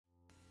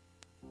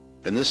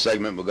In this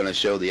segment, we're going to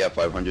show the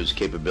F500's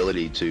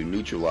capability to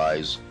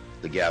neutralize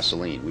the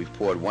gasoline. We've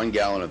poured 1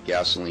 gallon of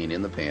gasoline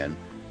in the pan.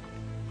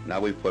 Now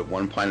we've put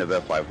 1 pint of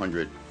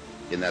F500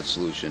 in that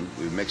solution.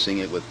 We're mixing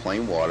it with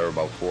plain water,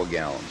 about 4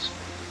 gallons.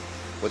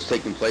 What's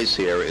taking place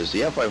here is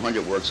the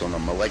F500 works on the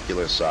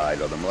molecular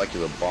side, or the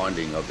molecular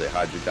bonding of the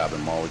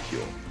hydrocarbon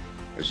molecule.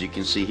 As you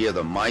can see here,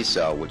 the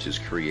micelle, which is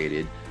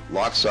created,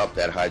 locks up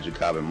that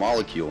hydrocarbon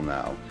molecule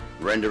now,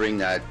 rendering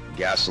that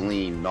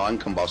gasoline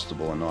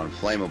non-combustible and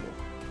non-flammable.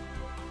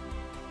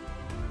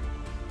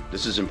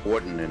 This is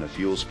important in a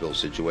fuel spill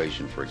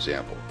situation, for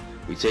example.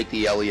 We take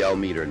the LEL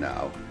meter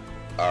now.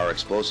 Our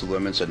explosive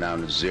limits are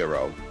down to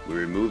 0. We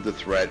remove the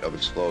threat of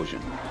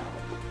explosion.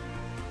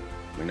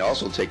 We can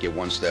also take it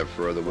one step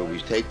further, where we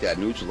take that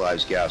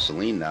neutralized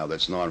gasoline now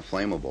that's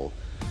non-flammable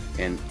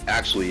and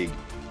actually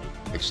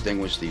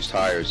extinguish these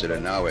tires that are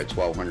now at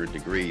 1200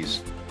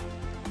 degrees,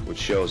 which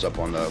shows up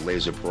on the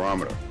laser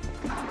barometer.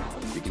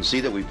 You can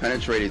see that we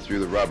penetrated through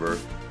the rubber,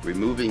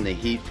 removing the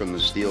heat from the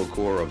steel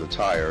core of the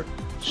tire,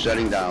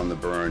 shutting down the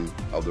burn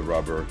of the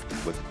rubber,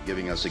 with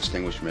giving us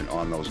extinguishment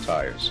on those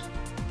tires.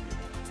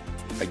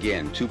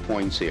 Again, 2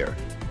 points here.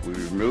 We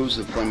removed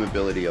the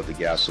flammability of the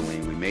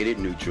gasoline. We made it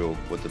neutral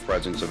with the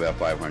presence of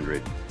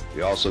F500.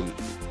 We also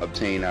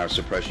obtain our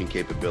suppression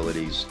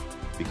capabilities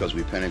because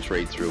we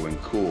penetrate through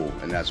and cool,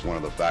 and that's one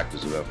of the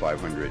factors of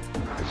F500,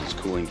 is its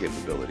cooling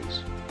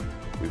capabilities.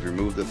 We've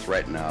removed the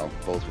threat now,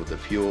 both with the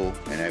fuel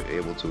and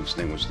able to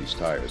extinguish these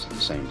tires at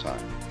the same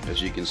time.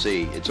 As you can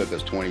see, it took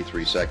us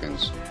 23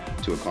 seconds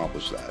to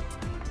accomplish that.